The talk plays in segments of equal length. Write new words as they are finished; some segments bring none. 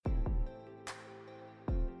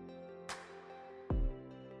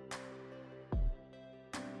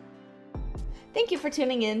Thank you for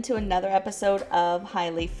tuning in to another episode of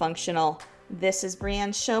Highly Functional. This is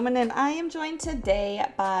Brianne Showman, and I am joined today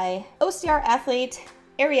by OCR athlete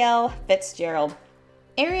Arielle Fitzgerald.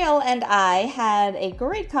 Arielle and I had a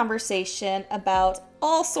great conversation about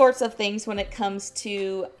all sorts of things when it comes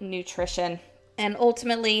to nutrition and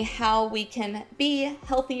ultimately how we can be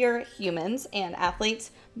healthier humans and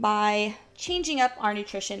athletes by changing up our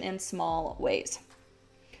nutrition in small ways.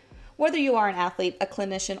 Whether you are an athlete, a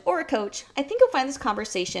clinician, or a coach, I think you'll find this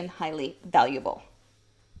conversation highly valuable.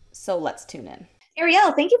 So let's tune in.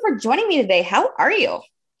 Arielle, thank you for joining me today. How are you?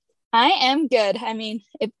 I am good. I mean,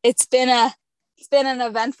 it's been an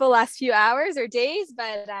eventful last few hours or days,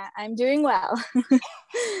 but I'm doing well.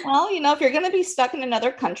 Well, if you're going to be stuck in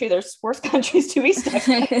another country, there's worse countries to be stuck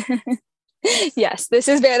in. Yes, that's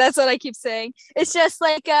what I keep saying. It's just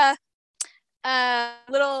like a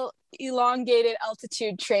little elongated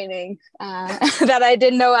altitude training that I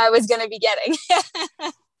didn't know I was going to be getting.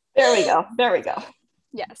 There we go.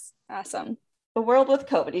 Yes. Awesome. The world with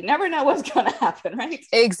COVID, you never know what's going to happen, right?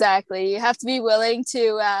 Exactly. You have to be willing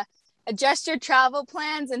to adjust your travel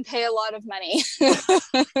plans and pay a lot of money.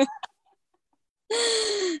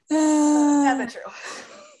 That's true.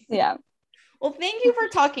 Yeah. Well, thank you for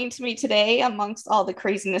talking to me today amongst all the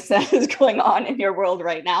craziness that is going on in your world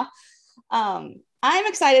right now. I'm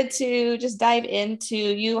excited to just dive into,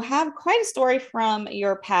 you have quite a story from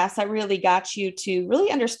your past that really got you to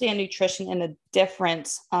really understand nutrition in a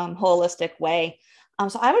different, holistic way.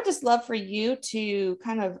 So I would just love for you to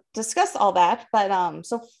kind of discuss all that. But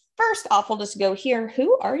so first off, we'll just go here.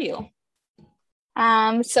 Who are you?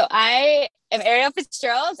 So I am Arielle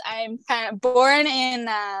Fitzgerald. I'm kind of born in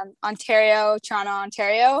Toronto,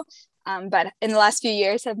 Ontario. But in the last few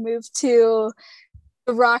years have moved to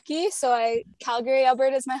Rocky. So Calgary,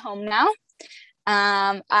 Alberta is my home now.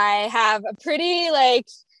 I have a pretty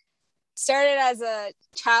started as a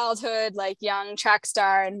childhood young track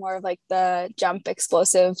star and more of the jump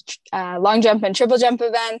explosive long jump and triple jump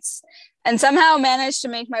events, and somehow managed to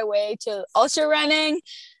make my way to ultra running.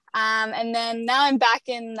 And then now I'm back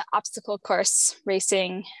in the obstacle course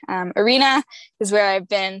racing arena, is where I've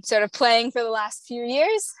been sort of playing for the last few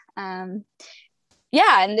years.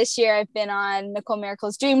 And this year I've been on Nicole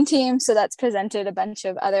Miracle's dream team, so that's presented a bunch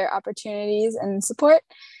of other opportunities and support.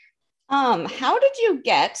 How did you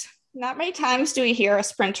get, not many times do we hear a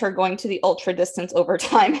sprinter going to the ultra distance over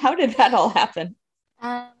time. How did that all happen?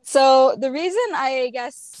 So the reason I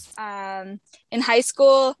guess in high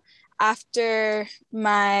school, after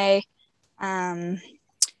my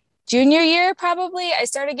junior year, probably, I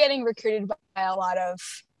started getting recruited by a lot of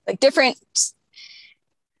different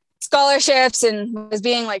scholarships and was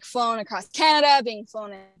being flown across Canada, being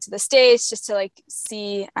flown into the States just to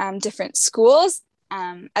see different schools,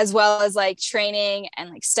 as well as training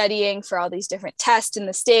and studying for all these different tests in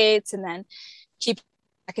the States, and then keep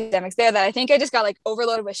academics there. That I think I just got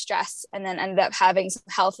overloaded with stress and then ended up having some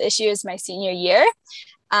health issues my senior year,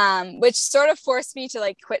 which sort of forced me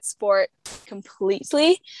to quit sport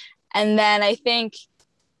completely. And then I think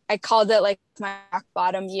I called it my rock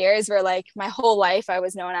bottom years, where my whole life I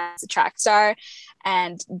was known as a track star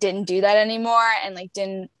and didn't do that anymore, and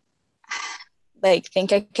didn't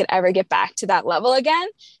think I could ever get back to that level again,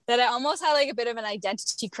 that I almost had a bit of an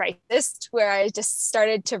identity crisis, where I just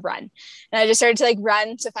started to run, and I just started to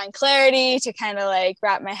run to find clarity, to kind of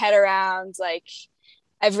wrap my head around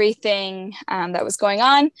everything that was going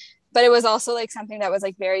on. But it was also something that was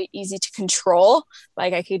very easy to control.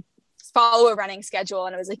 I could follow a running schedule,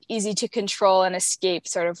 and it was easy to control and escape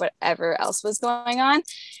sort of whatever else was going on.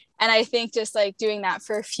 And I think just doing that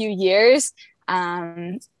for a few years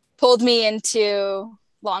pulled me into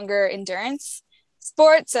longer endurance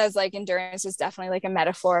sports, as endurance is definitely a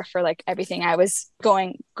metaphor for everything I was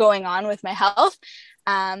going on with my health.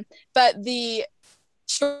 But the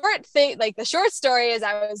short thing, the short story is,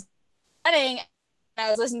 I was running, I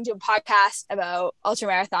was listening to a podcast about ultra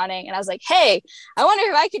marathoning, and I was like, hey, I wonder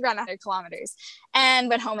if I could run 100 kilometers, and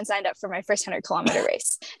went home and signed up for my first 100-kilometer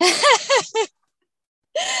race.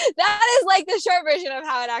 That is the short version of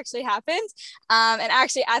how it actually happened. And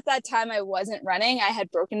actually at that time I wasn't running. I had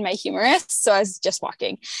broken my humerus, so I was just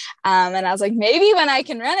walking. And I was like, maybe when I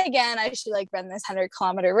can run again, I should run this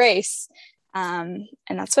 100-kilometer race. And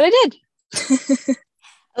that's what I did.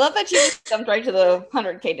 I love that you just jumped right to the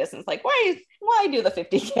 100K distance. Why do the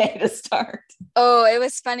 50K to start? Oh, it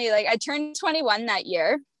was funny. I turned 21 that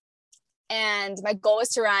year, and my goal was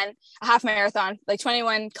to run a half marathon,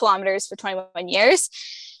 21 kilometers for 21 years.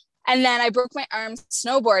 And then I broke my arm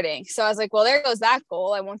snowboarding. So I was like, well, there goes that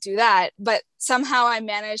goal. I won't do that. But somehow I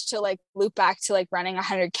managed to like loop back to like running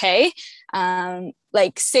 100K,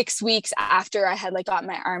 like 6 weeks after I had like got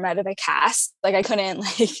my arm out of a cast. Like I couldn't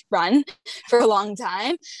like run for a long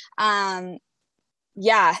time.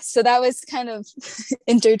 Yeah, so that was kind of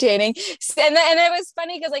entertaining. And it was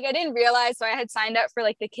funny because like I didn't realize, so I had signed up for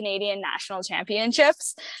like the Canadian National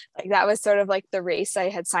Championships. Like that was sort of like the race I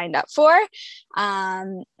had signed up for.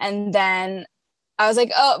 And then I was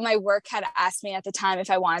like, oh, my work had asked me at the time if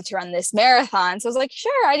I wanted to run this marathon. So I was like,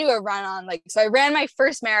 sure, I do a run on like, so I ran my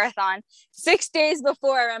first marathon 6 days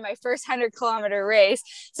before I ran my first 100-kilometer race.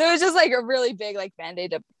 So it was just like a really big like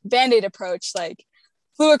band-aid approach, like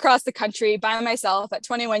flew across the country by myself at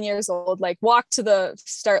 21 years old, like walked to the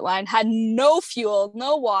start line, had no fuel,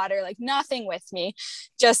 no water, like nothing with me,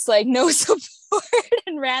 just like no support,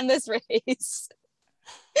 and ran this race.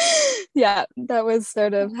 Yeah, that was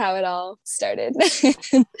sort of how it all started.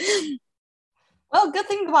 Well, good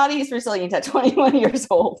thing the body is resilient at 21 years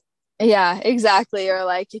old. Yeah, exactly. Or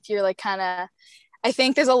like if you're like kind of, I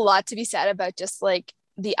think there's a lot to be said about just like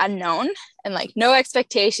the unknown and like no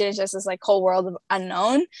expectations, just this like whole world of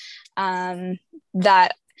unknown,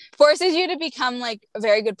 that forces you to become like a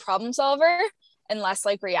very good problem solver and less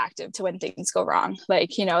like reactive to when things go wrong.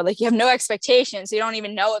 Like, you know, like you have no expectations, so you don't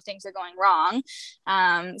even know if things are going wrong.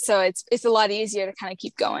 So it's a lot easier to kind of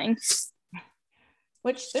keep going.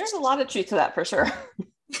 Which there's a lot of truth to that for sure.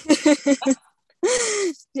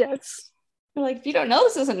 Yes. Like, if you don't know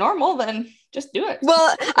this isn't normal, then just do it.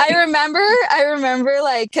 Well, I remember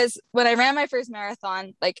like, because when I ran my first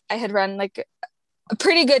marathon, like I had run like a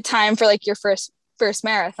pretty good time for like your first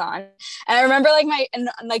marathon. And I remember like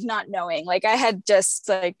like not knowing, like I had just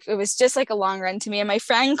like, it was just like a long run to me. And my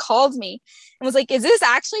friend called me and was like, is this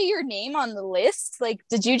actually your name on the list? Like,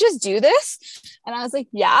 did you just do this? And I was like,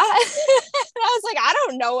 yeah. And I was like, I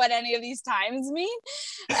don't know what any of these times mean.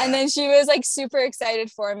 And then she was like super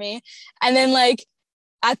excited for me. And then like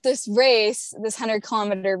at this race, this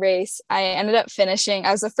 100-kilometer race, I ended up finishing.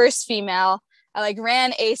 I was the first female. I like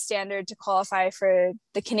ran a standard to qualify for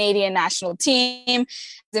the Canadian national team,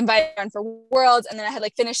 was invited on for Worlds, and then I had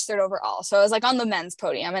like finished third overall. So I was like on the men's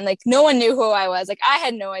podium, and like no one knew who I was. Like I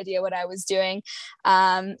had no idea what I was doing.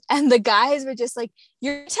 And the guys were just like,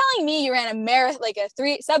 "You're telling me you ran a marathon, like a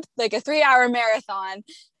 3-hour marathon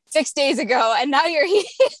 6 days ago, and now you're here?"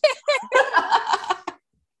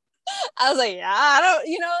 I was like, yeah, I don't,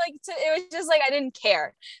 you know, like it was just like I didn't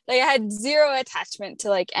care. Like I had zero attachment to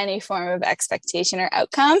like any form of expectation or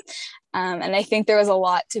outcome. And I think there was a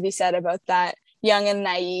lot to be said about that young and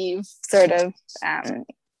naive sort of, I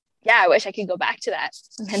wish I could go back to that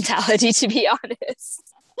mentality, to be honest.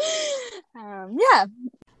 Yeah.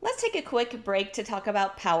 Let's take a quick break to talk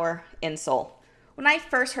about Power Insole. When I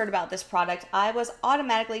first heard about this product, I was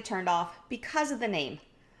automatically turned off because of the name.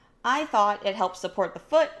 I thought it helped support the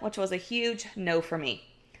foot, which was a huge no for me.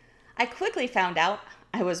 I quickly found out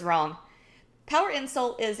I was wrong. Power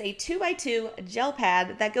Insole is a 2x2 gel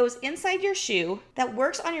pad that goes inside your shoe that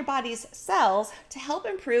works on your body's cells to help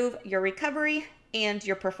improve your recovery and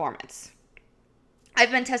your performance.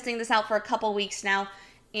 I've been testing this out for a couple weeks now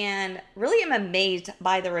and really am amazed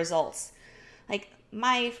by the results. Like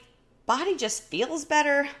my body just feels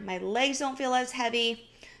better, my legs don't feel as heavy.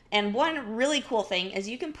 And one really cool thing is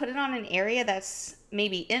you can put it on an area that's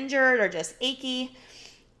maybe injured or just achy,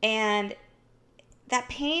 and that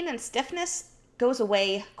pain and stiffness goes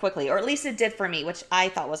away quickly, or at least it did for me, which I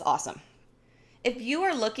thought was awesome. If you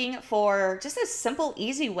are looking for just a simple,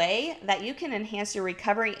 easy way that you can enhance your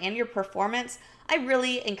recovery and your performance, I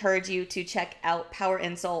really encourage you to check out Power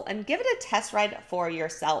Insole and give it a test ride for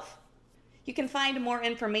yourself. You can find more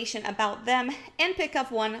information about them and pick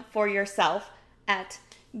up one for yourself at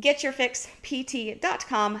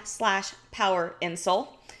getyourfixpt.com/powerinsole.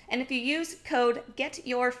 And if you use code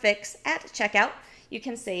GETYOURFIX at checkout, you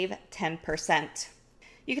can save 10%.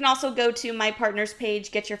 You can also go to my partners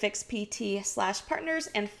page, getyourfixpt/partners,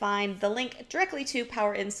 and find the link directly to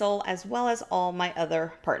Power Insole as well as all my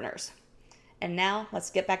other partners. And now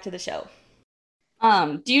let's get back to the show.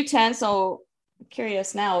 Do you tend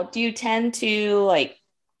to like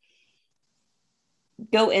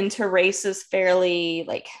go into races fairly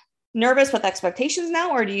like nervous with expectations now,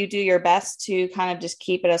 or do you do your best to kind of just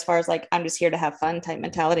keep it as far as like I'm just here to have fun type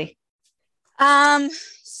mentality?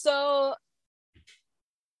 So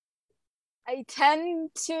I tend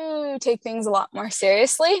to take things a lot more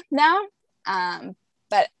seriously now,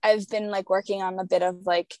 but I've been like working on a bit of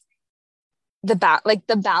like the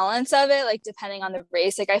balance of it, like depending on the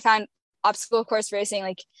race. Like I found obstacle course racing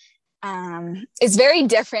like is very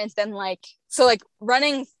different than like, so like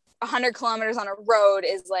running 100 kilometers on a road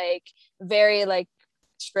is like very like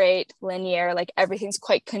straight, linear, like everything's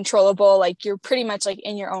quite controllable. Like you're pretty much like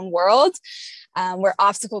in your own world. Where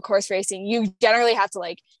obstacle course racing, you generally have to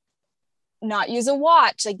like not use a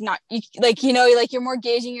watch, like not like, you know, like you're more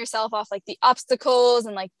gauging yourself off like the obstacles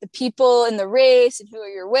and like the people in the race and who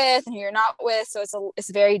you're with and who you're not with. So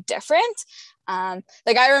it's very different.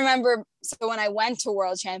 Like I remember, so when I went to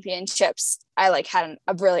World Championships, I like had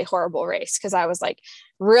a really horrible race because I was like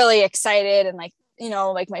really excited and like, you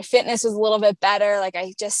know, like my fitness was a little bit better. Like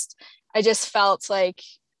I just felt like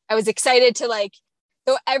I was excited to like,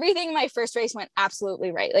 so everything my first race went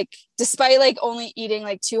absolutely right. Like despite like only eating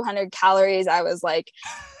like 200 calories, I was like,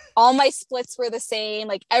 all my splits were the same.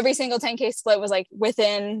 Like every single 10K split was like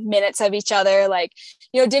within minutes of each other. Like,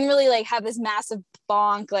 you know, didn't really like have this massive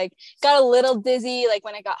bonk, like got a little dizzy, like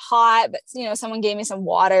when it got hot, but you know, someone gave me some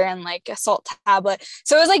water and like a salt tablet.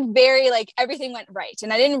 So it was like very, like everything went right.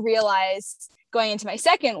 And I didn't realize going into my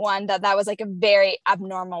second one that was like a very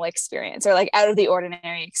abnormal experience or like out of the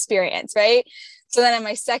ordinary experience. Right. So then in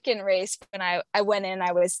my second race, when I went in,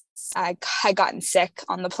 I had gotten sick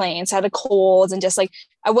on the plane. So I had a cold and just like,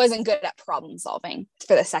 I wasn't good at problem solving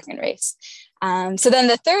for the second race. So then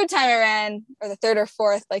the third time I ran, or the third or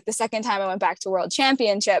fourth, like the second time I went back to World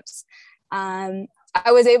Championships, I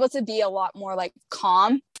was able to be a lot more like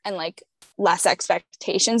calm and like less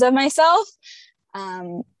expectations of myself.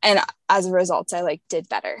 And as a result, I like did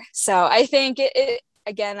better. So I think it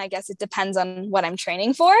again, I guess it depends on what I'm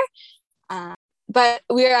training for. But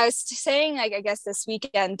I was saying, like, I guess this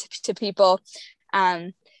weekend to people,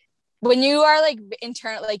 when you are like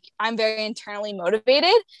like I'm very internally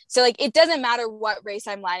motivated. So like, it doesn't matter what race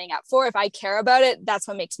I'm lining up for. If I care about it, that's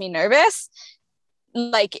what makes me nervous.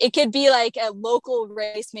 Like it could be like a local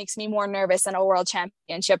race makes me more nervous than a world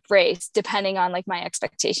championship race, depending on like my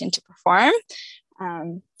expectation to perform.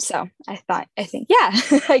 So I think, yeah,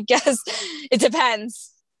 I guess it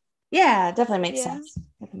depends. Yeah, it definitely makes sense.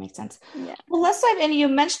 Definitely makes sense. Yeah. Well, let's dive in. You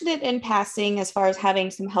mentioned it in passing as far as having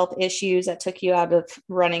some health issues that took you out of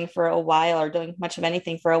running for a while or doing much of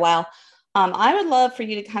anything for a while. I would love for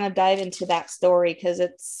you to kind of dive into that story because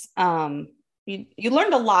it's you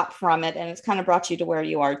learned a lot from it and it's kind of brought you to where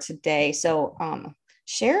you are today. So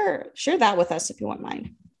share that with us if you wouldn't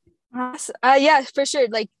mind. Yeah, for sure.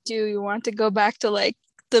 Like, do you want to go back to like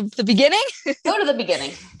the beginning? Go to the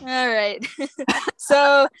beginning. All right.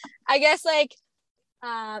 So I guess like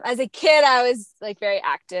as a kid, I was like very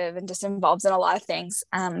active and just involved in a lot of things.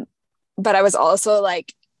 But I was also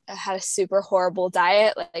like, I had a super horrible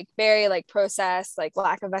diet, like very like processed, like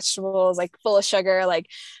lack of vegetables, like full of sugar, like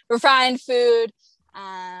refined food.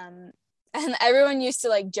 And everyone used to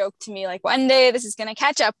like joke to me like, one day this is going to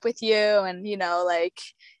catch up with you. And, you know, like,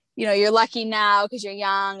 you know, you're lucky now because you're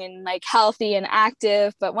young and like healthy and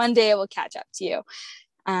active, but one day it will catch up to you.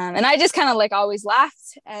 And I just kind of like always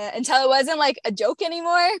laughed until it wasn't like a joke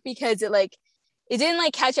anymore, because it didn't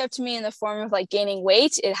like catch up to me in the form of like gaining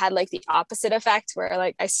weight. It had like the opposite effect where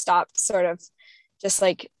like I stopped sort of just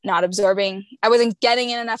like not absorbing. I wasn't getting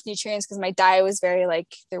in enough nutrients because my diet was very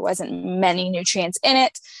like, there wasn't many nutrients in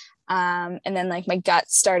it. And then like my gut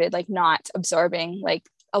started like not absorbing like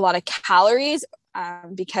a lot of calories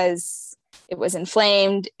because it was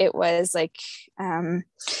inflamed. It was like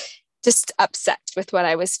just upset with what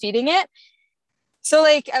I was feeding it. So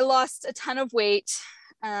like I lost a ton of weight.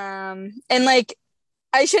 And like,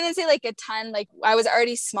 I shouldn't say like a ton, like I was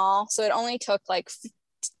already small. So it only took like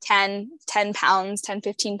 10 pounds, 10,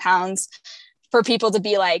 15 pounds for people to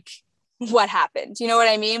be like, what happened? You know what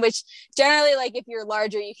I mean? Which generally, like if you're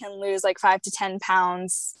larger, you can lose like 5 to 10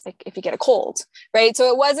 pounds, like if you get a cold, right?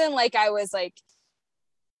 So it wasn't like I was like,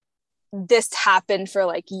 this happened for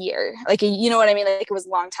like a year, like, you know what I mean? Like it was a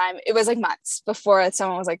long time. It was like months before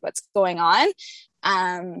someone was like, what's going on?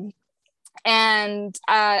 And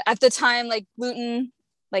at the time, like gluten,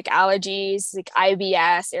 like allergies, like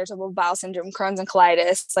IBS, irritable bowel syndrome, Crohn's and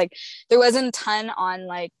colitis, like there wasn't a ton on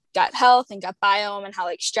like gut health and gut biome and how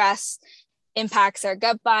like stress impacts our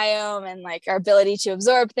gut biome and like our ability to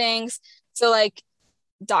absorb things. So like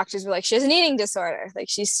doctors were like, she has an eating disorder. Like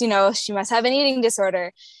she's, you know, she must have an eating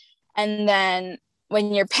disorder. And then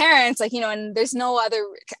when your parents, like, you know, and there's no other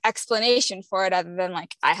explanation for it other than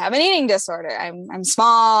like, I have an eating disorder. I'm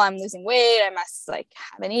small, I'm losing weight. I must like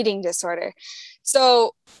have an eating disorder.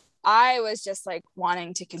 So I was just like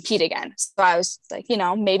wanting to compete again. So I was like, you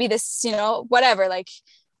know, maybe this, you know, whatever, like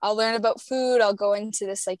I'll learn about food. I'll go into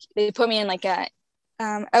this, like they put me in like a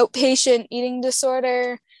outpatient eating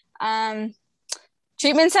disorder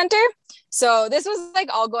treatment center. So this was like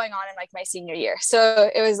all going on in like my senior year. So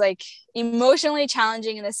it was like emotionally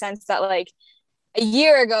challenging in the sense that like a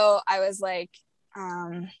year ago, I was like,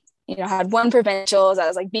 had won provincials. I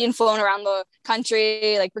was like being flown around the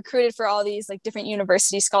country, like recruited for all these like different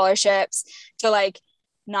university scholarships, to like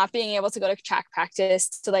not being able to go to track practice,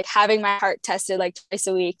 to like having my heart tested like twice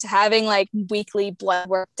a week, to having like weekly blood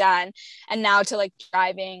work done, and now to like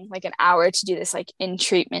driving like an hour to do this like in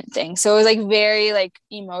treatment thing. So it was like very like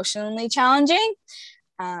emotionally challenging.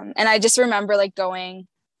 And I just remember like going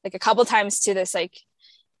like a couple times to this like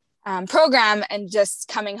program and just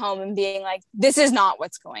coming home and being like, this is not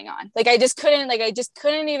what's going on. Like I just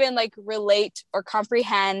couldn't even like relate or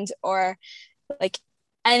comprehend or like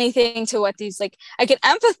anything to what these, like I could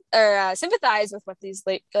sympathize with what these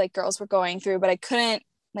like girls were going through, but I couldn't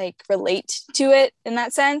like relate to it in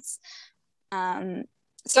that sense. So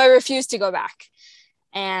I refused to go back,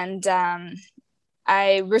 and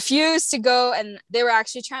I refused to go, and they were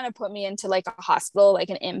actually trying to put me into like a hospital,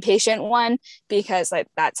 like an inpatient one, because like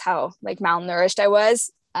that's how like malnourished I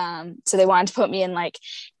was. So they wanted to put me in like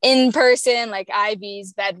in person, like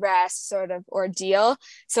IVs, bed rest sort of ordeal.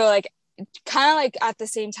 So like kind of like at the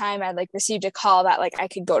same time, I like received a call that like I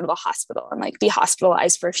could go to the hospital and like be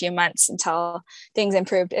hospitalized for a few months until things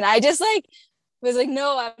improved. And I just like was like,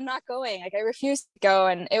 no, I'm not going. Like I refused to go.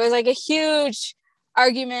 And it was like a huge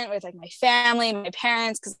argument with like my family, my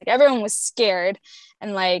parents, because like everyone was scared,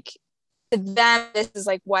 and like to them this is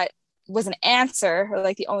like what was an answer or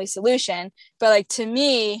like the only solution, but like to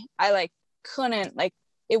me I like couldn't, like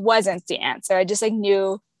it wasn't the answer. I just like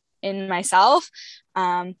knew in myself.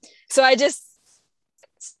 So I just,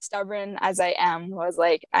 stubborn as I am, was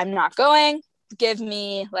like, I'm not going. Give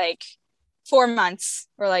me like 4 months,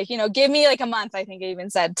 or like, give me like a month, I think I even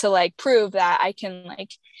said, to like prove that I can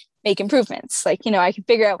like make improvements, like I can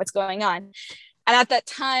figure out what's going on. And at that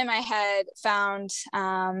time I had found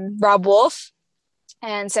Rob Wolf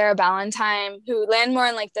and Sarah Ballantyne, who land more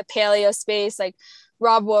in like the paleo space. Like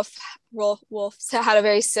Rob Wolf had a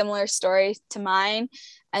very similar story to mine,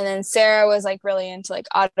 and then Sarah was like really into like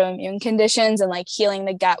autoimmune conditions and like healing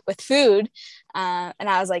the gut with food. And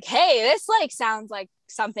I was like, hey, this like sounds like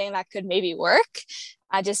something that could maybe work,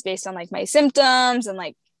 just based on like my symptoms, and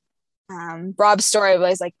like Rob's story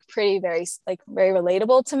was like very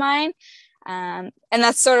relatable to mine. And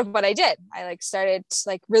that's sort of what I did. I like started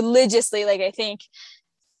like religiously, like I think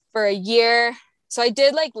for a year. So I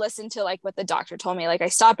did like listen to like what the doctor told me. Like I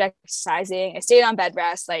stopped exercising, I stayed on bed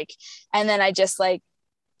rest, like, and then I just like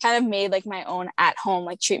kind of made like my own at home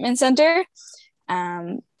like treatment center,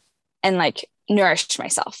 and like nourished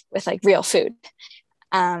myself with like real food,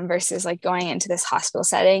 versus like going into this hospital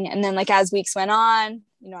setting. And then like as weeks went on,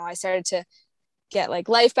 I started to get like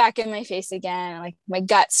life back in my face again, and like my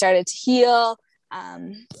gut started to heal.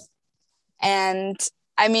 And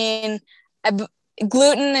I mean,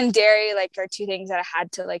 gluten and dairy like are two things that I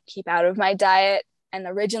had to like keep out of my diet. And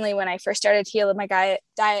originally when I first started healing my gut,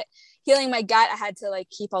 I had to like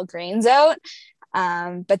keep all grains out.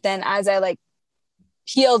 But then as I like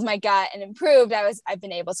healed my gut and improved, I've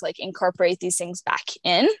been able to like incorporate these things back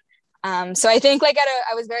in. So I think like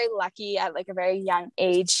I was very lucky at like a very young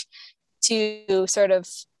age to sort of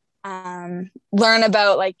learn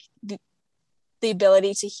about like the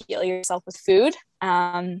ability to heal yourself with food.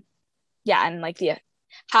 And like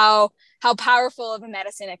how powerful of a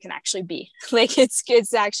medicine it can actually be. Like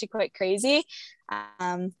it's actually quite crazy.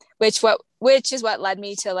 Which is what led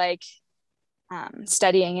me to like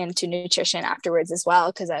studying into nutrition afterwards as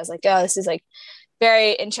well, because I was like, oh, this is like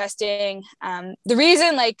very interesting. The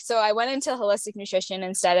reason, like, so I went into holistic nutrition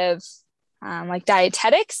instead of like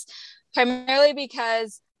dietetics, primarily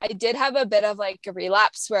because I did have a bit of like a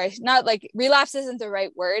relapse where not like relapse isn't the right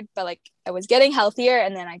word, but like I was getting healthier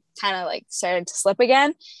and then I kind of like started to slip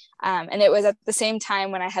again. And it was at the same time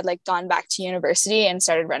when I had like gone back to university and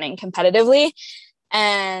started running competitively.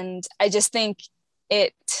 And I just think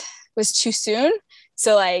it was too soon.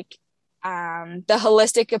 So like the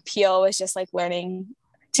holistic appeal was just like learning,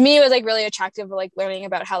 to me it was like really attractive, like learning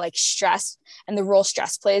about how like stress and the role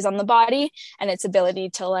stress plays on the body and its ability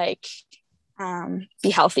to like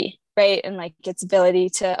be healthy, right? And like its ability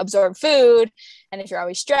to absorb food, and if you're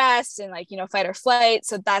always stressed and like fight or flight.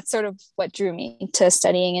 So that's sort of what drew me to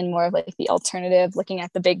studying in more of like the alternative, looking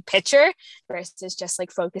at the big picture versus just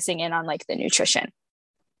like focusing in on like the nutrition.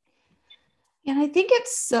 And I think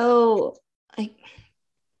it's so like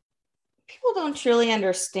people don't truly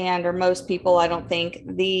understand, or most people, I don't think,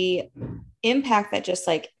 the impact that just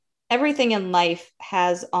like everything in life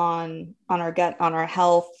has on our gut, on our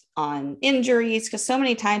health, on injuries. Because so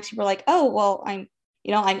many times people are like, oh, well, I'm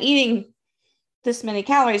eating this many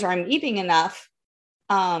calories, or I'm eating enough,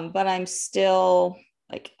 but I'm still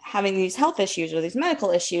like having these health issues or these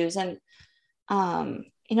medical issues. And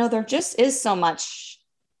there just is so much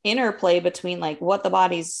interplay between like what the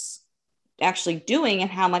body's actually doing and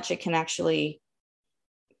how much it can actually,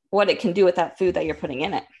 what it can do with that food that you're putting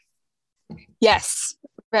in it. Yes.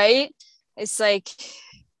 Right. It's like,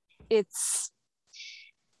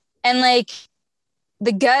 and like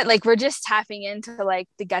the gut, like we're just tapping into like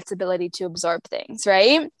the gut's ability to absorb things.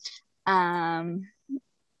 Right. And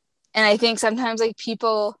I think sometimes like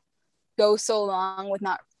people go so long with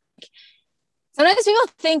not, sometimes people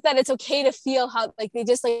think that it's okay to feel how, like they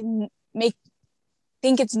just like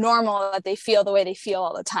think it's normal that they feel the way they feel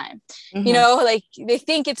all the time. Mm-hmm. Like they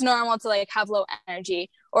think it's normal to like have low energy,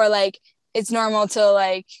 or like it's normal to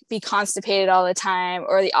like be constipated all the time,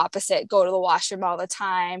 or the opposite, go to the washroom all the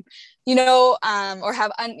time, or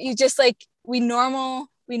have you just like we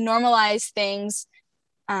normalize things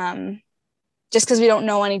just because we don't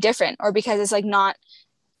know any different, or because it's like not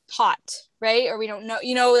taught, right? Or we don't know,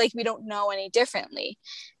 like we don't know any differently.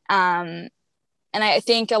 And I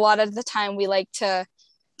think a lot of the time we like to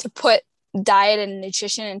put diet and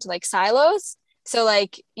nutrition into like silos. So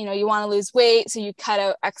like, you want to lose weight, so you cut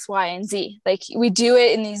out X, Y, and Z. Like we do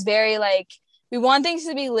it in these very like, we want things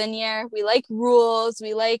to be linear. We like rules.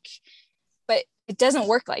 But it doesn't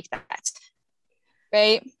work like that.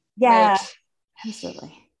 Right? Yeah, like,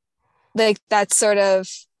 absolutely. Like that's sort of,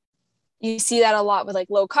 you see that a lot with like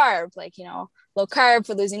low carb, like, low carb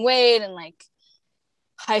for losing weight, and like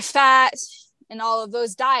high fat and all of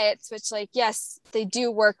those diets, which like, yes, they do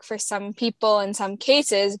work for some people in some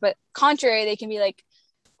cases, but contrary, they can be like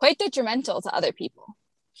quite detrimental to other people.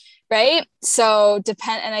 Right. So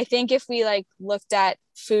and I think if we like looked at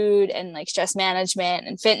food and like stress management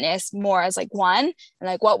and fitness more as like one, and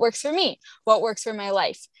like what works for me, what works for my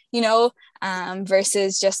life,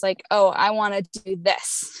 versus just like, oh, I want to do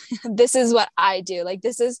this. This is what I do. Like,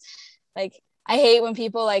 this is like, I hate when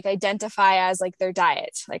people like identify as like their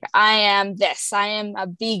diet. Like, I am this, I am a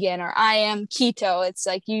vegan, or I am keto. It's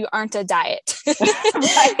like, you aren't a diet. Like,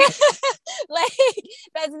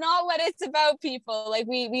 that's not what it's about, people. Like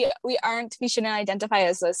we shouldn't identify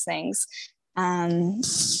as those things.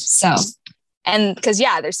 So, and because,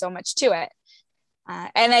 yeah, there's so much to it.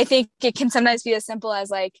 And I think it can sometimes be as simple as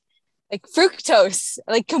like fructose,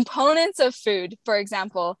 like components of food, for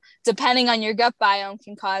example, depending on your gut biome,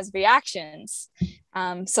 can cause reactions.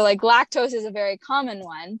 So like lactose is a very common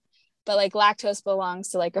one, but like lactose belongs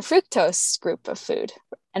to like a fructose group of food.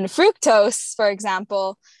 And fructose, for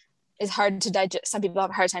example, is hard to digest. Some people have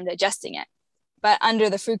a hard time digesting it. But under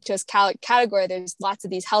the fructose category, there's lots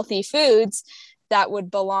of these healthy foods that would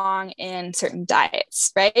belong in certain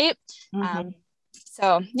diets, right? Mm-hmm.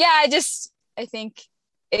 So yeah, I think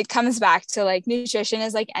it comes back to like nutrition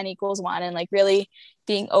is like N equals 1, and like really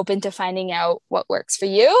being open to finding out what works for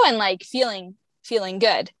you, and like feeling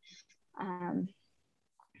good.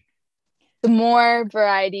 The more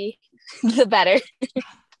variety, the better.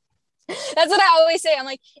 That's what I always say. I'm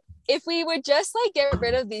like, if we would just like get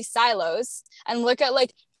rid of these silos and look at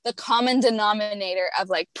like the common denominator of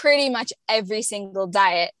like pretty much every single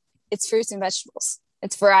diet, it's fruits and vegetables.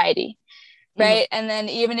 It's variety, right? Mm-hmm. And then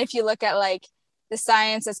even if you look at like the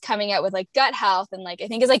science that's coming out with like gut health, and like I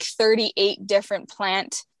think it's like 38 different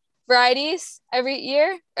plant varieties every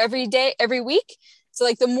year, every day, every week. So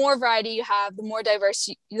like the more variety you have, the more diverse,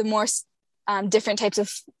 the more different types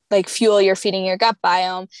of like fuel you're feeding your gut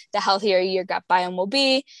biome, the healthier your gut biome will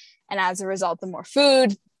be. And as a result, the more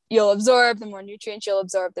food you'll absorb, the more nutrients you'll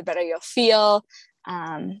absorb, the better you'll feel,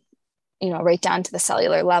 right down to the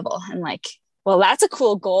cellular level. And like, well, that's a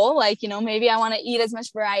cool goal. Like, maybe I want to eat as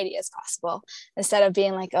much variety as possible, instead of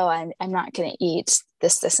being like, oh, I'm not going to eat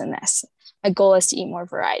this, and this. My goal is to eat more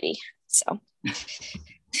variety. So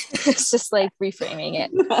it's just like reframing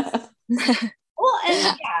it. Well,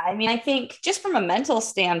 and yeah, I mean, I think just from a mental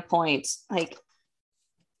standpoint, like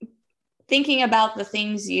thinking about the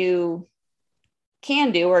things you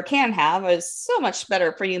can do or can have is so much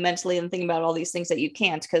better for you mentally than thinking about all these things that you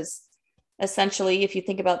can't. Because essentially, if you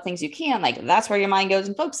think about things you can, like that's where your mind goes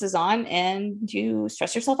and focuses on, and you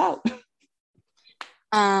stress yourself out.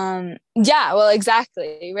 Yeah, well,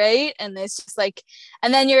 exactly. Right. And it's just like,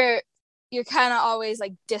 and then you're kind of always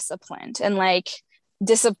like disciplined, and like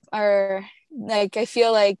or like, I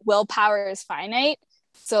feel like willpower is finite.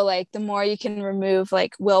 So like the more you can remove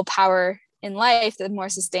like willpower in life, the more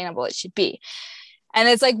sustainable it should be. And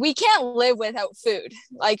it's like, we can't live without food.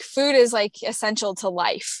 Like food is like essential to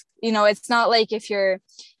life. It's not like if you're,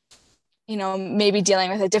 maybe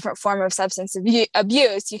dealing with a different form of substance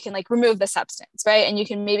abuse, you can like remove the substance, right? And you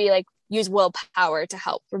can maybe like use willpower to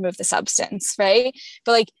help remove the substance, right?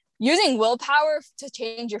 But like using willpower to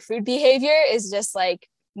change your food behavior is just like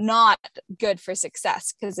not good for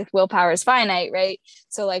success, because if willpower is finite, right?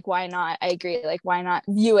 So like, why not? I agree. Like, why not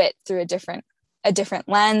view it through a different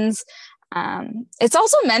lens? It's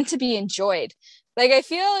also meant to be enjoyed. Like, I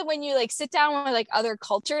feel like when you like sit down with like other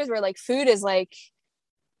cultures where like food is like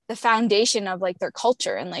the foundation of like their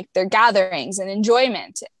culture and like their gatherings and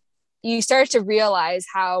enjoyment, you start to realize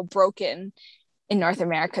how broken in North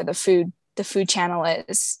America the food channel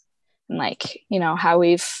is, and like, you know, how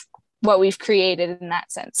what we've created in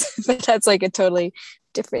that sense. But that's like a totally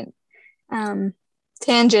different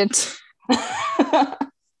tangent.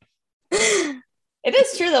 It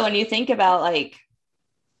is true though, when you think about like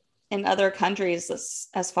in other countries,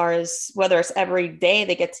 as far as whether it's every day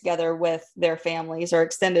they get together with their families or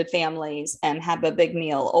extended families and have a big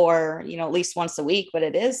meal, or, you know, at least once a week, but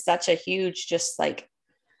it is such a huge, just like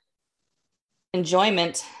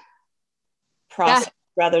enjoyment process,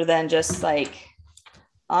 rather than just like,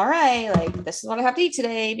 all right, like this is what I have to eat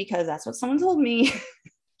today because that's what someone told me.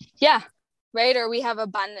 Yeah. Right. Or we have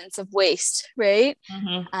abundance of waste. Right.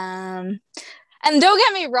 Mm-hmm. And don't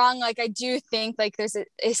get me wrong, like I do think like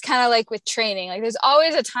it's kind of like with training, like there's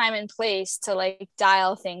always a time and place to like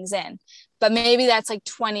dial things in, but maybe that's like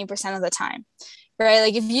 20% of the time, right?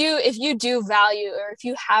 Like if you do value, or if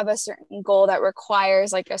you have a certain goal that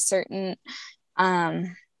requires like a certain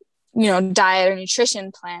you know, diet or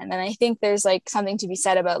nutrition plan, then I think there's like something to be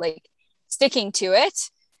said about like sticking to it.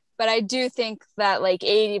 But I do think that like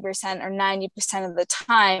 80% or 90% of the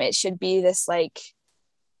time it should be this like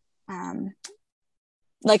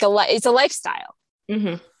it's a lifestyle.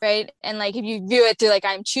 Mm-hmm. Right. And like if you view it through like,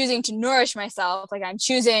 I'm choosing to nourish myself, like I'm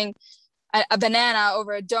choosing a banana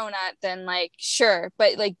over a donut, then like sure,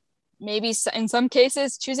 but like maybe in some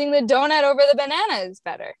cases choosing the donut over the banana is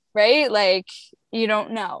better, right? Like you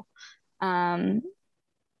don't know,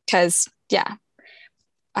 because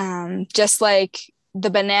just like the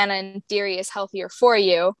banana in theory is healthier for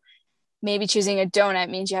you, maybe choosing a donut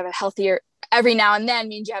means you have a healthier, every now and then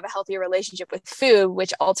means you have a healthier relationship with food,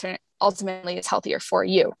 which ultimately is healthier for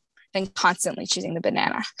you than constantly choosing the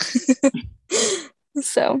banana.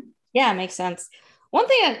 So yeah, it makes sense. One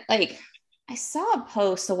thing I saw a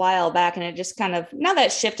post a while back, and it just kind of, now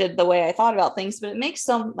that shifted the way I thought about things, but it makes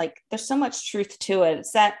there's so much truth to it.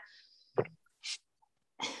 It's that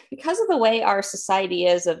because of the way our society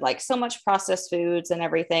is, of like so much processed foods and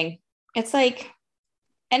everything, it's like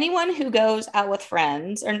anyone who goes out with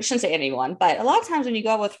friends, or I shouldn't say anyone, but a lot of times when you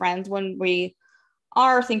go out with friends, when we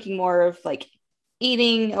are thinking more of like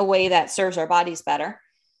eating a way that serves our bodies better,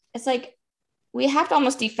 it's like we have to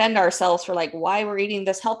almost defend ourselves for like why we're eating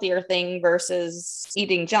this healthier thing versus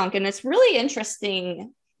eating junk. And it's really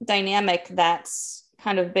interesting dynamic that's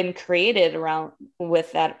kind of been created around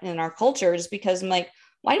with that in our cultures, because I'm like,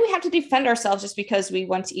 why do we have to defend ourselves just because we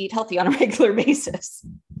want to eat healthy on a regular basis?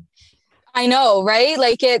 I know, right?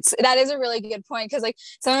 Like that is a really good point, because like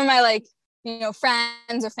some of my like, you know,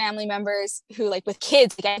 friends or family members who like with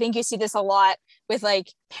kids, like I think you see this a lot with like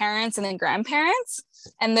parents and then grandparents,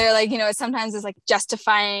 and they're like, you know, sometimes it's like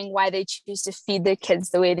justifying why they choose to feed their kids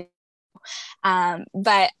the way they do.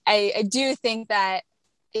 But I do think that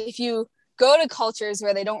if you go to cultures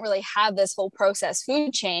where they don't really have this whole processed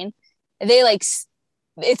food chain, they like,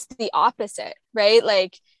 it's the opposite, right?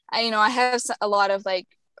 Like I have a lot of like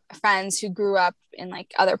friends who grew up in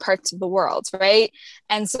like other parts of the world, right?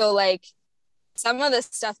 And so like some of the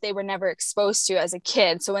stuff they were never exposed to as a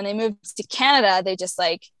kid, so when they moved to Canada, they just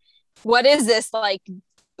like, what is this like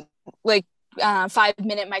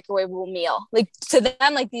 5-minute microwavable meal? Like to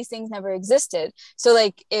them, like these things never existed. So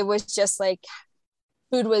like it was just like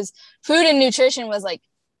food and nutrition was like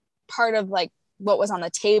part of like what was on the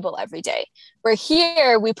table every day. Where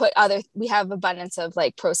here we have abundance of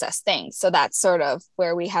like processed things. So that's sort of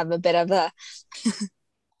where we have a bit of a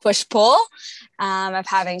push pull of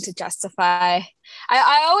having to justify.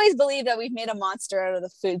 I always believe that we've made a monster out of the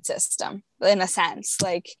food system in a sense.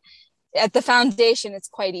 Like at the foundation, it's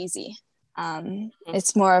quite easy.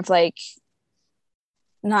 It's more of like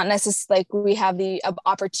not necessarily like we have the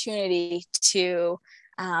opportunity to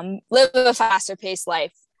live a faster paced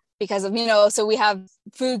life because of, so we have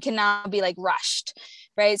food can now be like rushed,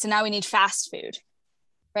 right? So now we need fast food,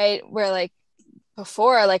 right? Where like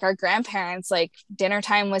before, like our grandparents, like dinner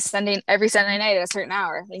time was every Sunday night at a certain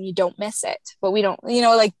hour, and you don't miss it. But we don't,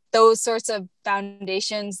 like those sorts of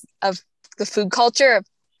foundations of the food culture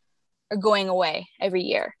are going away every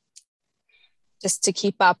year, just to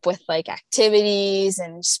keep up with like activities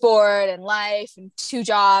and sport and life and 2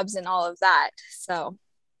 jobs and all of that. So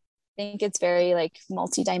I think it's very like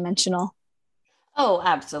multidimensional. Oh,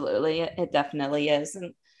 absolutely. It definitely is.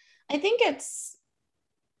 And I think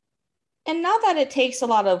And not that it takes a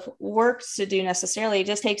lot of work to do necessarily, it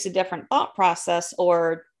just takes a different thought process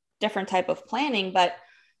or different type of planning, but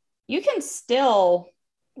you can still,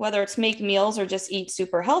 whether it's make meals or just eat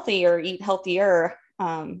super healthy or eat healthier,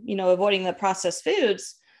 avoiding the processed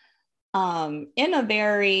foods in a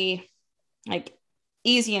very like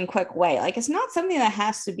easy and quick way. Like it's not something that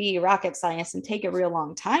has to be rocket science and take a real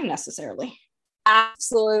long time necessarily.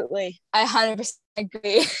 Absolutely. I 100%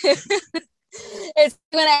 agree. It's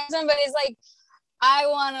when somebody's like, I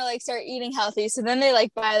want to like start eating healthy. So then they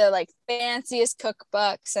like buy the like fanciest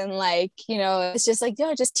cookbooks and like, it's just like,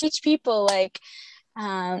 just teach people like,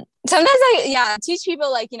 sometimes teach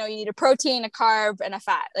people like, you need a protein, a carb, and a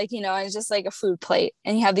fat, like, it's just like a food plate,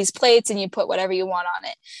 and you have these plates and you put whatever you want on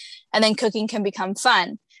it, and then cooking can become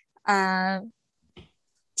fun. Like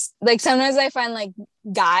sometimes I find like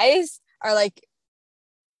guys are like,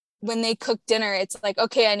 when they cook dinner, it's like,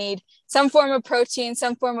 okay, I need some form of protein,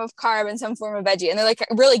 some form of carb, and some form of veggie. And they're like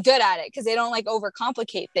really good at it because they don't like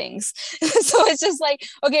overcomplicate things. So it's just like,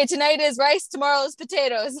 okay, tonight is rice, tomorrow is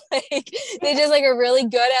potatoes. Like they just like are really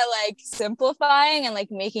good at like simplifying and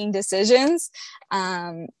like making decisions,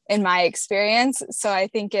 in my experience. So I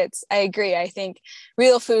think I agree. I think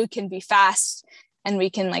real food can be fast, and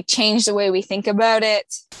we can like change the way we think about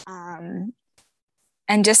it, and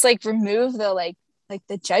just like remove the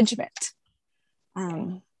the judgment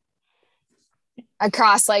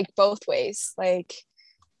across like both ways. Like,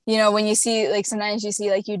 when you see like, sometimes you see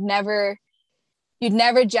like you'd never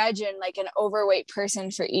judge like an overweight person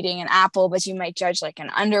for eating an apple, but you might judge like an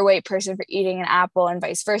underweight person for eating an apple, and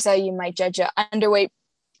vice versa. You might judge an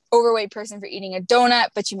overweight person for eating a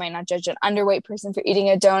donut, but you might not judge an underweight person for eating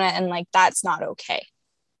a donut. And like, that's not okay.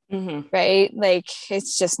 Mm-hmm. Right? Like,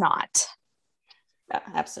 it's just not. Yeah,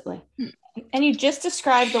 absolutely. And you just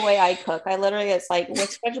described the way I cook. I literally, it's like,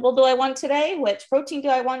 which vegetable do I want today? Which protein do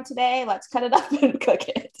I want today? Let's cut it up and cook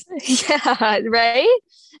it. Yeah, right?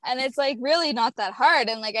 And it's like really not that hard.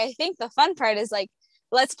 And like, I think the fun part is like,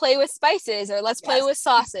 let's play with spices, or let's play with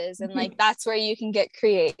sauces. And like, that's where you can get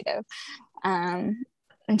creative. And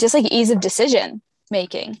just like ease of decision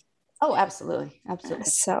making. Oh, absolutely. Absolutely.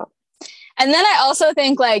 So, and then I also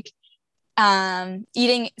think like,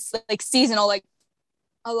 eating like seasonal, like,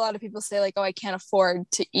 a lot of people say like, oh, I can't afford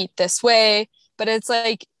to eat this way, but it's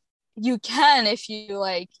like, you can, if you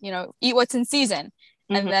like, eat what's in season.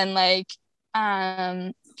 And then like,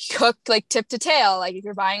 cook like tip to tail. Like if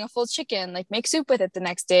you're buying a full chicken, like make soup with it the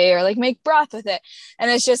next day, or like make broth with it.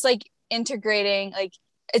 And it's just like integrating, like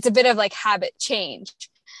it's a bit of like habit change.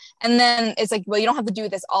 And then it's like, well, you don't have to do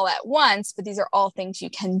this all at once, but these are all things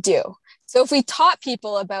you can do. So if we taught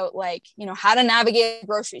people about like, how to navigate a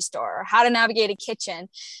grocery store, or how to navigate a kitchen,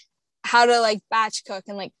 how to like batch cook,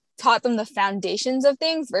 and like taught them the foundations of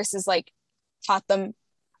things versus like taught them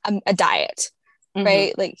a diet,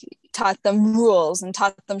 right? Like taught them rules and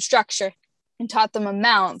taught them structure and taught them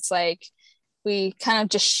amounts. Like we kind of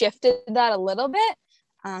just shifted that a little bit.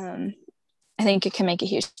 I think it can make a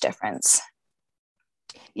huge difference.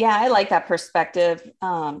 Yeah, I like that perspective. Just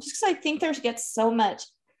because I think there gets so much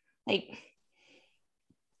like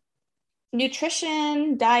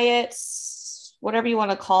nutrition, diets, whatever you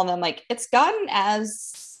want to call them, like it's gotten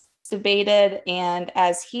as debated and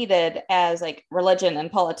as heated as like religion and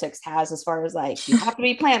politics has, as far as like, you have to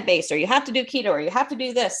be plant-based, or you have to do keto, or you have to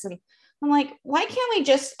do this. And I'm like, why can't we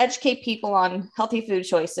just educate people on healthy food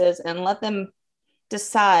choices and let them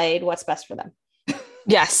decide what's best for them?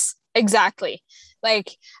 Yes, exactly.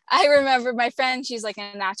 Like I remember my friend, she's like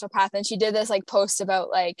a naturopath, and she did this like post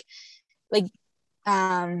about like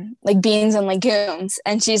beans and legumes.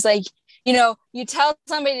 And she's like, you tell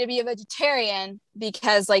somebody to be a vegetarian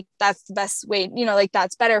because like that's the best way, like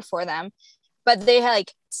that's better for them, but they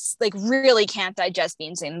like really can't digest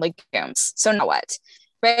beans and legumes. So now what?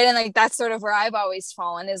 Right. And like, that's sort of where I've always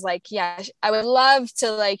fallen, is like, yeah, I would love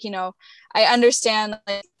to like, I understand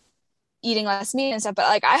like eating less meat and stuff, but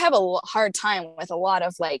like I have a hard time with a lot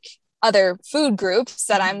of like other food groups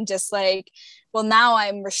that I'm just like, well, now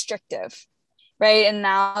I'm restrictive, right? And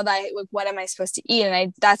now that like, what am I supposed to eat?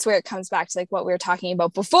 And that's where it comes back to like what we were talking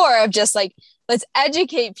about before, of just like, let's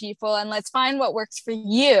educate people and let's find what works for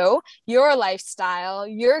you, your lifestyle,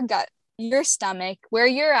 your gut, your stomach, where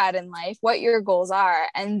you're at in life, what your goals are,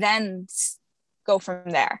 and then go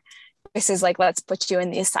from there. This is like, let's put you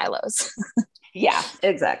in these silos. Yeah,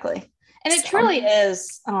 exactly. And it truly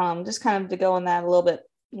is, just kind of to go on that a little bit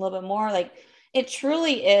more, like it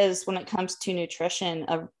truly is, when it comes to nutrition,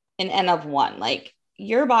 an N of one. Like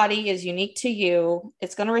your body is unique to you.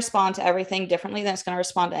 It's going to respond to everything differently than it's going to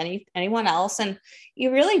respond to anyone else. And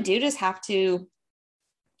you really do just have to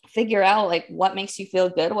figure out like what makes you feel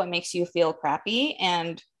good, what makes you feel crappy,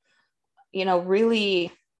 and,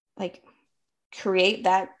 really like create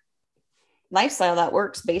that lifestyle that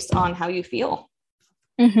works based on how you feel.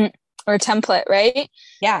 Mm-hmm. Or template, right?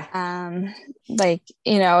 Yeah.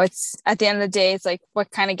 It's at the end of the day, it's like what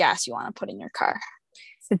kind of gas you want to put in your car.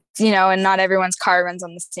 It's, and not everyone's car runs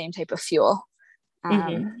on the same type of fuel.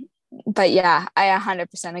 But yeah, I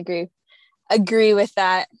 100% agree with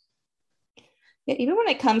that. Yeah, even when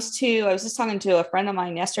it comes to, I was just talking to a friend of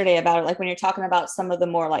mine yesterday about it, like when you're talking about some of the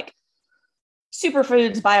more like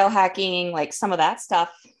superfoods, biohacking, like some of that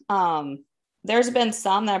stuff. There's been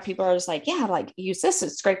some that people are just like, yeah, like use this.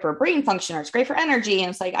 It's great for brain function, or it's great for energy.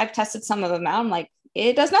 And it's like, I've tested some of them out. I'm like,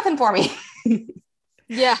 it does nothing for me.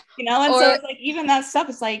 Yeah. And so it's like, even that stuff,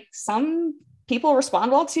 it's like some people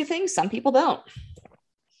respond well to things, some people don't.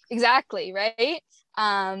 Exactly. Right.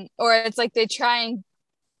 Or it's like they try and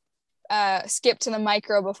skip to the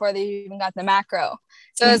micro before they even got the macro.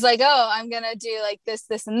 So it's like, oh, I'm going to do like this,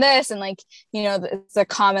 and this. And like, it's a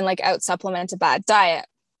common like out supplement a bad diet.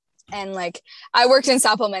 And like, I worked in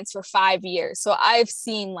supplements for 5 years. So I've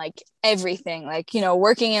seen like everything, like,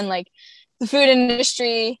 working in like the food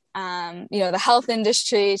industry, the health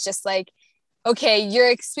industry. It's just like, okay, you're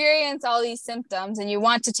experiencing all these symptoms and you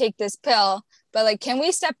want to take this pill, but like, can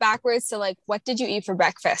we step backwards to like, what did you eat for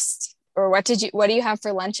breakfast? Or what do you have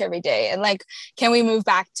for lunch every day? And like, can we move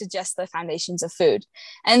back to just the foundations of food?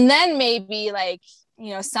 And then maybe like,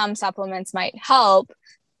 some supplements might help,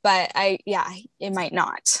 but it might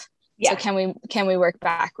not. Yeah. So can we work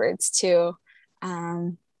backwards to,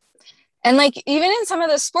 and like, even in some of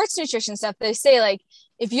the sports nutrition stuff, they say like,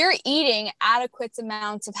 if you're eating adequate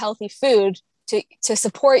amounts of healthy food to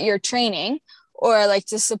support your training or like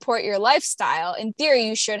to support your lifestyle, in theory,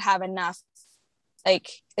 you should have enough. Like,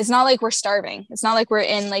 it's not like we're starving. It's not like we're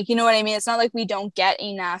in like, you know what I mean? It's not like we don't get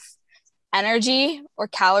enough energy or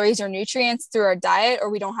calories or nutrients through our diet, or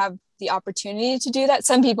we don't have the opportunity to do that.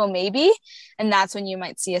 Some people maybe, and that's when you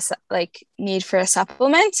might see a like need for a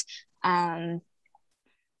supplement.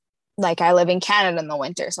 Like I live in Canada in the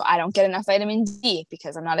winter, so I don't get enough vitamin D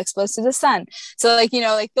because I'm not exposed to the sun. So like,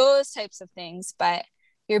 like those types of things, but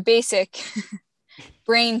your basic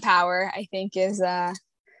brain power, I think, is a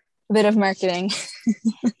bit of marketing.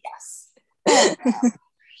 Yes.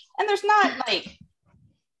 And there's not like,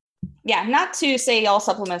 not to say all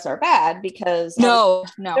supplements are bad, because no,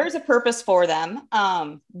 there's a purpose for them.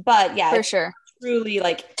 But yeah, for sure. Truly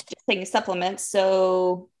like just taking supplements.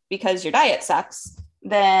 So because your diet sucks,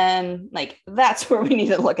 then like, that's where we need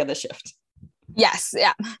to look at the shift. Yes.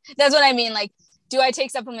 Yeah. That's what I mean. Like, do I take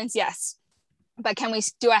supplements? Yes. But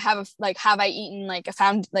have I eaten like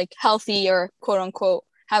found like healthy or quote unquote,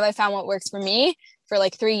 have I found what works for me for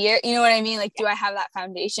like 3 years? You know what I mean? Like, do I have that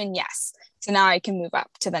foundation? Yes. So now I can move up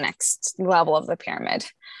to the next level of the pyramid.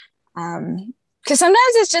 Because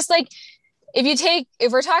sometimes it's just like,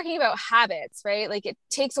 if we're talking about habits, right? Like it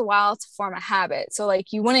takes a while to form a habit. So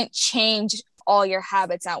like you wouldn't change all your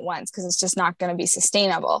habits at once because it's just not going to be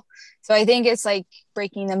sustainable. So I think it's like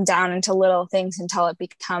breaking them down into little things until it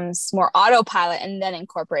becomes more autopilot, and then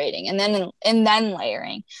incorporating and then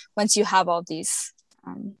layering once you have all these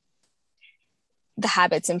the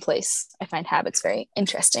habits in place. I find habits very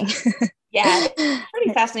interesting. Yeah, it's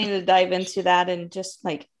pretty fascinating to dive into that, and just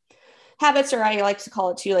like habits, or I like to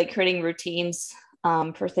call it too, like creating routines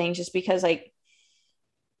for things, just because like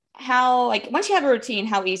how, like once you have a routine,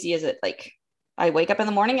 how easy is it? Like I wake up in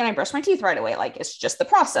the morning and I brush my teeth right away. Like it's just the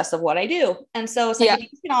process of what I do. And so it's like, you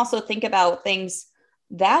can also think about things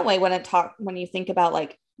that way when you think about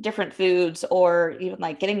like different foods, or even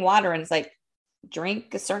like getting water, and it's like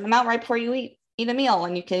drink a certain amount right before you eat a meal,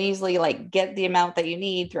 and you can easily like get the amount that you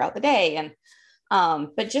need throughout the day. And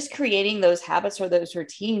but just creating those habits or those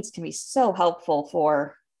routines can be so helpful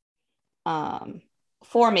for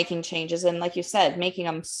making changes. And like you said, making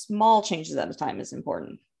them small changes at a time is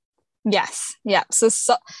important. Yes. Yeah. So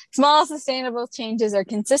small sustainable changes or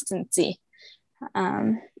consistency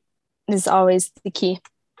is always the key.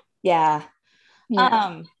 Yeah.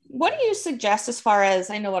 What do you suggest as far as,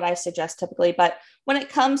 I know what I suggest typically, but when it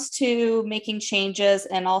comes to making changes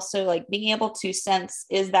and also like being able to sense,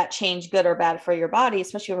 is that change good or bad for your body,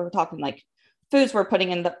 especially when we're talking like foods we're putting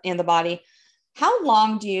in the body, how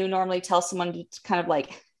long do you normally tell someone to kind of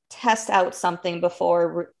like test out something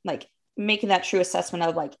before like making that true assessment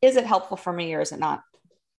of like, is it helpful for me or is it not?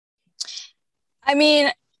 I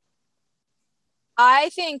mean, I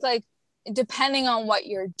think like depending on what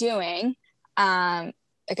you're doing,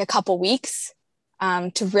 like a couple weeks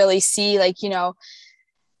to really see, like,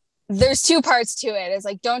 there's two parts to it. It's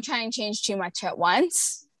like, don't try and change too much at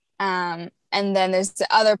once. And then there's the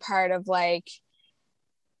other part of like,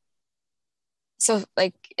 so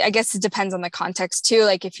like, I guess it depends on the context too.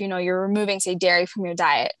 Like if, you're removing, say, dairy from your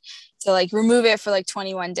diet, so like remove it for like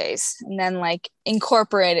 21 days and then like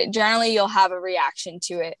incorporate it. Generally, you'll have a reaction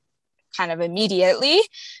to it kind of immediately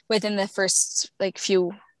within the first like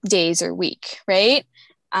few days or week, right?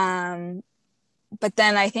 But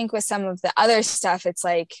then I think with some of the other stuff, it's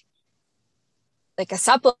like a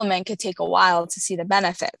supplement could take a while to see the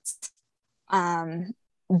benefits.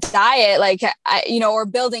 Diet, like, or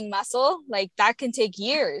building muscle, like that can take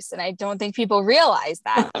years. And I don't think people realize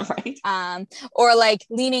that. Right. Or like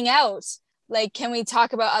leaning out, like, can we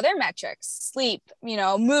talk about other metrics, sleep,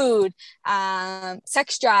 mood,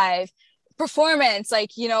 sex drive, performance,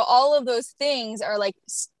 like, all of those things are like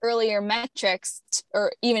earlier metrics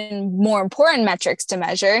or even more important metrics to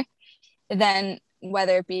measure than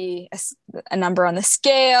whether it be a number on the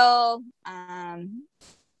scale,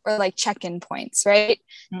 or like check-in points, right?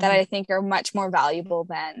 Mm-hmm. That I think are much more valuable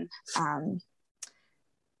than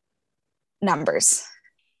numbers.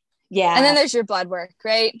 Yeah. And then there's your blood work,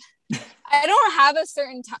 right? I don't have a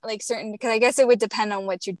certain because I guess it would depend on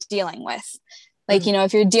what you're dealing with. Like, mm-hmm.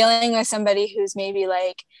 If you're dealing with somebody who's maybe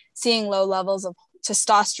like seeing low levels of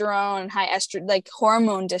testosterone and high estrogen, like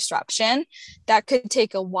hormone disruption, that could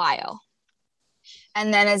take a while.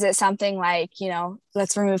 And then is it something like,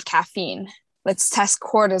 let's remove caffeine, let's test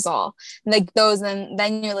cortisol, like those,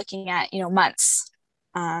 then you're looking at, months.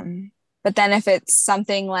 But then if it's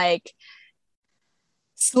something like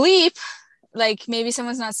sleep, like maybe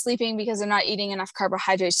someone's not sleeping because they're not eating enough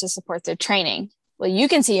carbohydrates to support their training. Well, you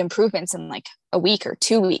can see improvements in like a week or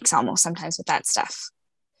 2 weeks almost sometimes with that stuff.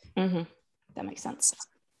 Mm-hmm. That makes sense.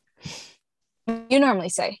 You normally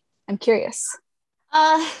say, I'm curious.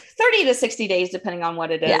 30 to 60 days, depending on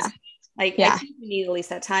what it is. Yeah. I think we need at least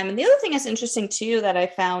that time. And the other thing that's interesting too, that I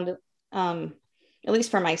found, at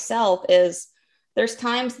least for myself, is there's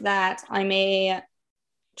times that I may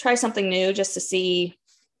try something new just to see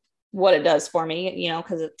what it does for me,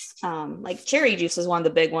 because it's like cherry juice is one of the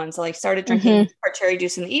big ones. So I started drinking cherry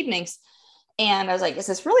juice in the evenings, and I was like, is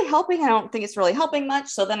this really helping? I don't think it's really helping much.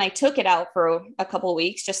 So then I took it out for a couple of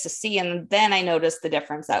weeks just to see. And then I noticed the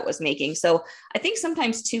difference that was making. So I think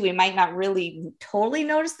sometimes too, we might not really totally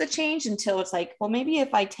notice the change until it's like, well, maybe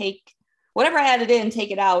if I take whatever I added in,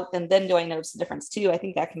 take it out, and then do I notice the difference too? I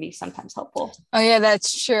think that can be sometimes helpful. Oh yeah,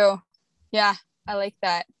 that's true. Yeah, I like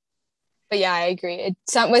that. But yeah, I agree.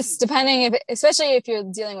 It's depending especially if you're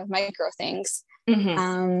dealing with micro things,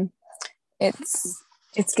 mm-hmm.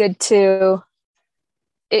 It's good to,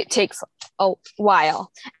 it takes a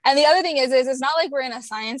while. And the other thing is it's not like we're in a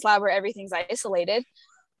science lab where everything's isolated,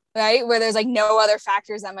 right? Where there's like no other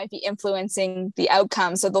factors that might be influencing the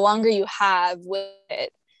outcome. So the longer you have with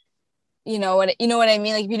it, you know what I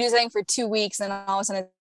mean? Like if you do something for 2 weeks and all of a sudden,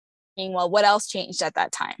 well, what else changed at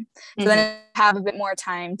that time? So then have a bit more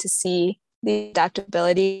time to see the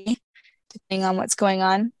adaptability depending on what's going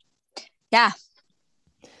on. Yeah.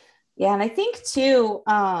 Yeah. And I think too,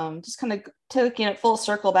 just kind of taking it full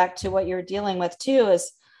circle back to what you're dealing with too,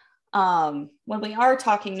 is when we are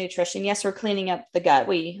talking nutrition, yes, we're cleaning up the gut.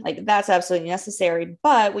 That's absolutely necessary,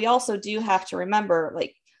 but we also do have to remember,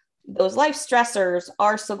 like, those life stressors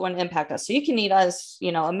are still going to impact us. So you can eat us,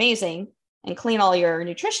 amazing and clean all your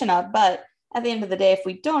nutrition up. But at the end of the day, if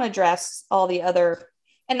we don't address all the other,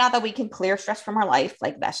 and not that we can clear stress from our life,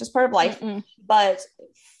 like that's just part of life, but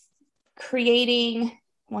creating,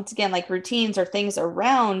 once again, like routines or things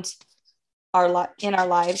around in our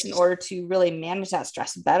lives in order to really manage that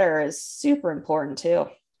stress better is super important too.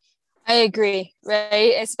 I agree.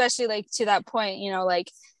 Right. Especially like to that point,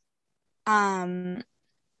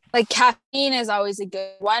 like caffeine is always a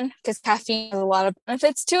good one because caffeine has a lot of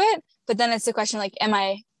benefits to it. But then it's the question, like, am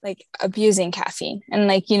I like abusing caffeine? And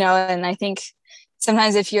like, and I think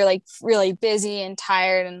sometimes if you're like really busy and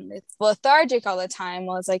tired and it's lethargic all the time,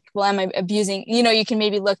 well, it's like, well, am I abusing? You can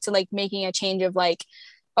maybe look to like making a change of like,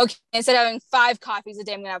 okay, instead of having 5 coffees a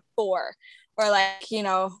day, I'm going to have 4, or like,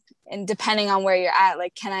 and depending on where you're at,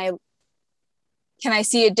 like, can I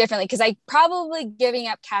see it differently? Because I probably giving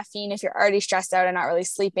up caffeine if you're already stressed out and not really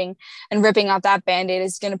sleeping and ripping out that Band-Aid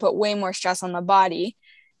is going to put way more stress on the body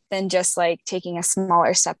than just like taking a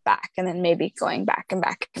smaller step back and then maybe going back and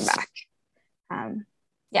back and back.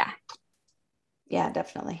 Yeah,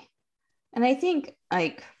 definitely. And I think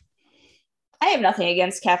like, I have nothing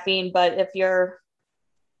against caffeine, but if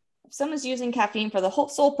someone's using caffeine for the whole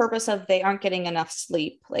sole purpose of they aren't getting enough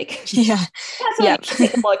sleep, like, that's when you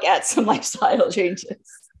take a look at some lifestyle changes.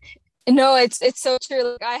 No, it's so true.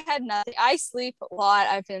 Like I had nothing. I sleep a lot.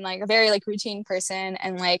 I've been like a very like routine person,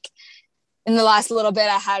 and like in the last little bit,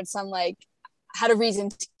 I had some like had a reason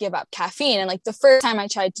to give up caffeine. And like the first time I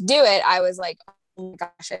tried to do it, I was like, oh my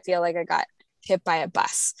gosh, I feel like I got hit by a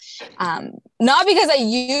bus. Not because I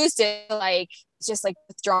used it like just like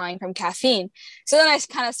withdrawing from caffeine. So then I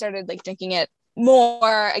kind of started like drinking it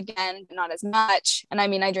more again, not as much. And I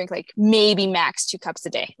mean, I drink like maybe max 2 cups a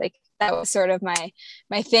day. Like that was sort of my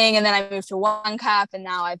thing. And then I moved to 1 cup, and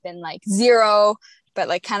now I've been like 0, but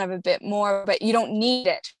like kind of a bit more, but you don't need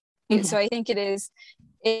it. Mm-hmm. So I think it's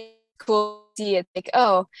cool to see it like,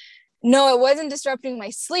 oh, no, it wasn't disrupting my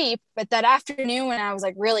sleep, but that afternoon when I was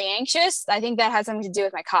like really anxious, I think that had something to do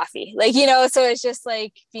with my coffee. Like, you know, so it's just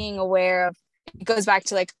like being aware of, it goes back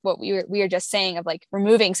to like what we were just saying of like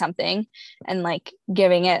removing something and like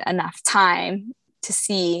giving it enough time to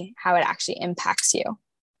see how it actually impacts you.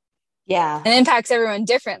 Yeah. And impacts everyone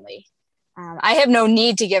differently. I have no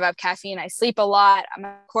need to give up caffeine. I sleep a lot.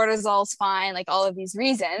 My cortisol's fine, like all of these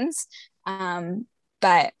reasons.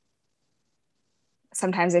 But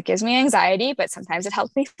sometimes it gives me anxiety, but sometimes it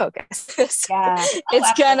helps me focus. So yeah.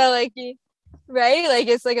 It's kind of like, right? Like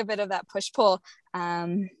it's like a bit of that push-pull.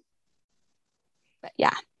 But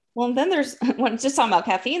yeah. Well, and then there's, when just talking about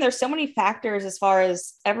caffeine, there's so many factors as far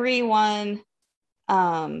as everyone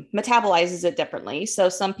metabolizes it differently. So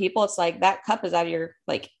some people, it's like that cup is out of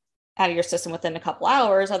your system within a couple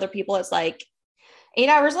hours. Other people, it's like 8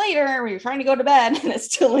 hours later when you're trying to go to bed and it's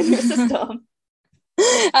still in your system.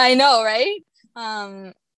 I know, right?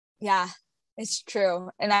 Yeah, it's true.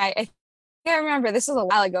 And I remember this was a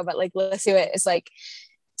while ago, but like, let's do it. It's like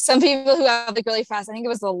some people who have like really fast, I think it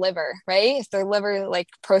was the liver, right? If their liver like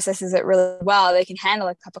processes it really well, they can handle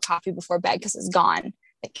a cup of coffee before bed because it's gone.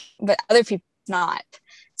 Like, but other people not.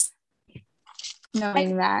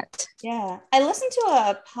 Knowing that. Yeah. I listened to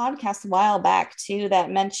a podcast a while back too that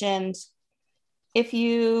mentioned if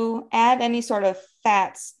you add any sort of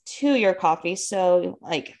fats to your coffee, so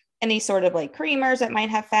like any sort of like creamers that might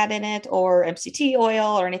have fat in it or MCT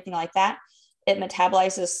oil or anything like that, it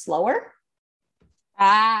metabolizes slower.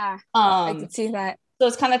 I could see that. So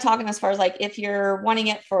it's kind of talking as far as like, if you're wanting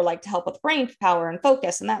it for like to help with brain power and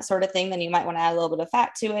focus and that sort of thing, then you might want to add a little bit of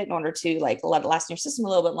fat to it in order to like let it last in your system a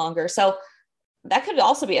little bit longer. So that could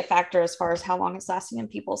also be a factor as far as how long it's lasting in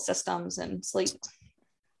people's systems and sleep.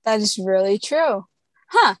 That is really true.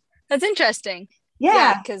 Huh. That's interesting.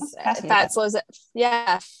 Yeah. Because fat slows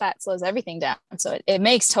everything down. So it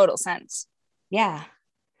makes total sense. Yeah.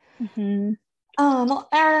 Mm-hmm.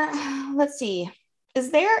 Let's see. Is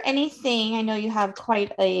there anything, I know you have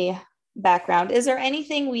quite a background, is there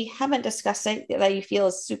anything we haven't discussed that you feel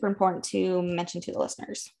is super important to mention to the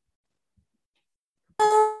listeners?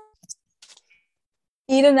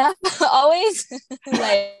 Eat enough always.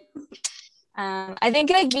 Like I think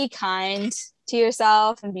like be kind to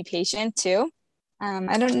yourself and be patient too.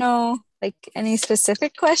 I don't know like any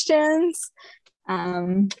specific questions.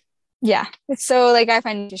 Yeah, it's so like I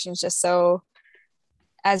find nutrition is just so,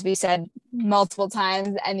 as we said multiple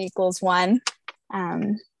times, n equals 1.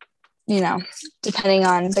 You know, depending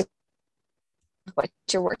on what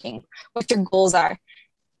your goals are.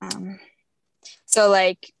 So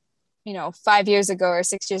like, you know, 5 years ago or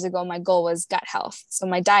 6 years ago, my goal was gut health. So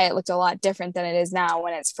my diet looked a lot different than it is now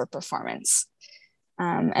when it's for performance.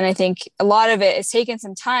 And I think a lot of it is taking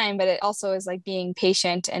some time, but it also is like being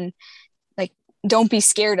patient and like, don't be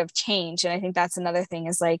scared of change. And I think that's another thing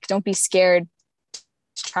is like, don't be scared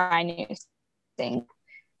to try new things.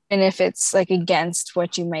 And if it's like against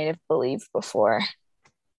what you might have believed before.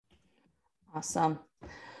 Awesome.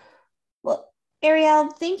 Well,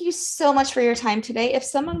 Arielle, thank you so much for your time today. If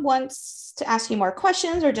someone wants to ask you more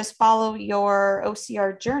questions or just follow your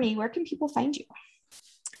OCR journey, where can people find you?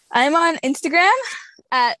 I'm on Instagram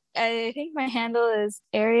at, I think my handle is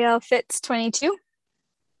Arielle Fitz 22.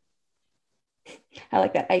 I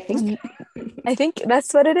like that. I think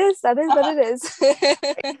that's what it is. That is what it is.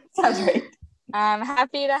 Sounds right. I'm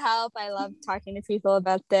happy to help. I love talking to people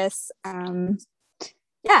about this.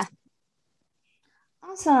 Yeah.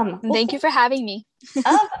 Awesome. Well, thank you for having me.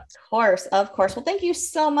 Of course. Well, thank you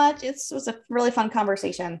so much. It was a really fun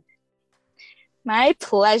conversation. My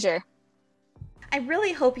pleasure. I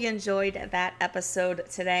really hope you enjoyed that episode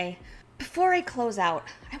today. Before I close out,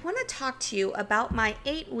 I want to talk to you about my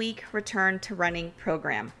 8-week return to running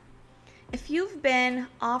program. If you've been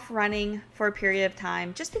off running for a period of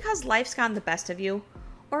time just because life's gotten the best of you,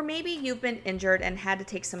 or maybe you've been injured and had to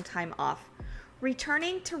take some time off,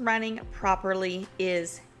 returning to running properly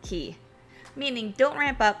is key. Meaning don't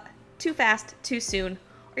ramp up too fast, too soon,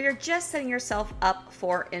 or you're just setting yourself up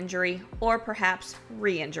for injury or perhaps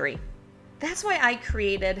re-injury. That's why I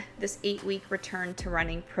created this 8-week return to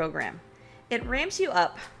running program. It ramps you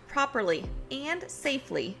up properly and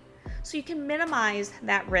safely so you can minimize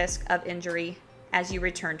that risk of injury as you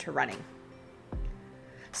return to running.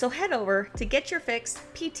 So head over to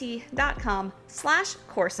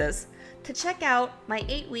getyourfixpt.com/courses to check out my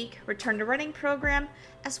 8-week Return to Running program,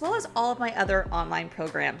 as well as all of my other online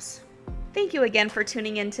programs. Thank you again for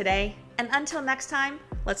tuning in today, and until next time,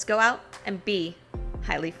 let's go out and be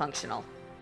highly functional.